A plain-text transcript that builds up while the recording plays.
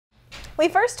We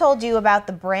first told you about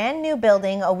the brand new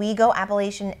building Owego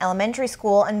Appalachian Elementary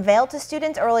School unveiled to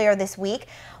students earlier this week.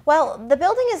 Well, the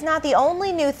building is not the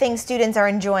only new thing students are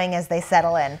enjoying as they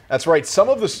settle in. That's right. Some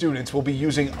of the students will be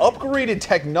using upgraded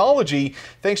technology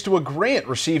thanks to a grant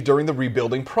received during the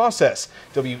rebuilding process.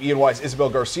 WENY's Isabel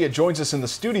Garcia joins us in the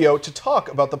studio to talk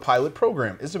about the pilot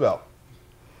program. Isabel.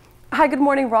 Hi, good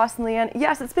morning, Ross and Leanne.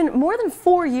 Yes, it's been more than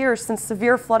 4 years since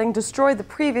severe flooding destroyed the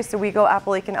previous Owego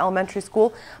Appalachian Elementary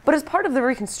School, but as part of the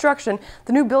reconstruction,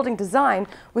 the new building design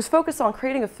was focused on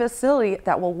creating a facility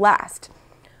that will last.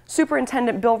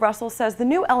 Superintendent Bill Russell says the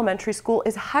new elementary school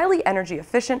is highly energy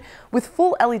efficient with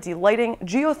full LED lighting,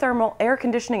 geothermal, air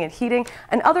conditioning and heating,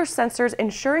 and other sensors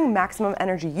ensuring maximum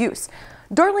energy use.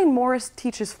 Darlene Morris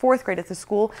teaches 4th grade at the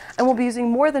school and will be using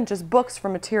more than just books for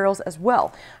materials as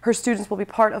well. Her students will be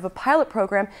part of a pilot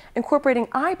program incorporating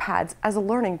iPads as a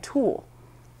learning tool.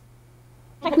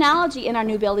 Technology in our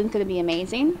new building is going to be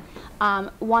amazing.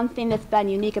 One thing that's been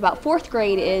unique about 4th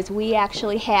grade is we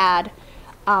actually had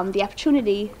the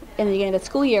opportunity in the beginning of the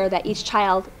school year that each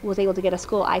child was able to get a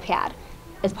school iPad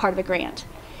as part of a grant.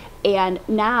 And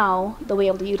now they'll be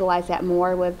able to utilize that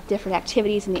more with different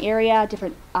activities in the area,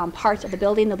 different parts of the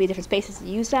building. There'll be different spaces to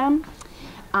use them.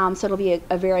 So it'll be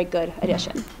a very good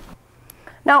addition.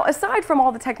 Now, aside from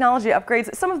all the technology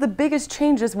upgrades, some of the biggest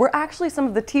changes were actually some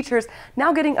of the teachers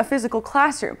now getting a physical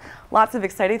classroom. Lots of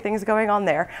exciting things going on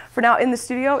there. For now, in the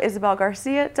studio, Isabel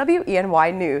Garcia,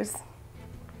 WENY News.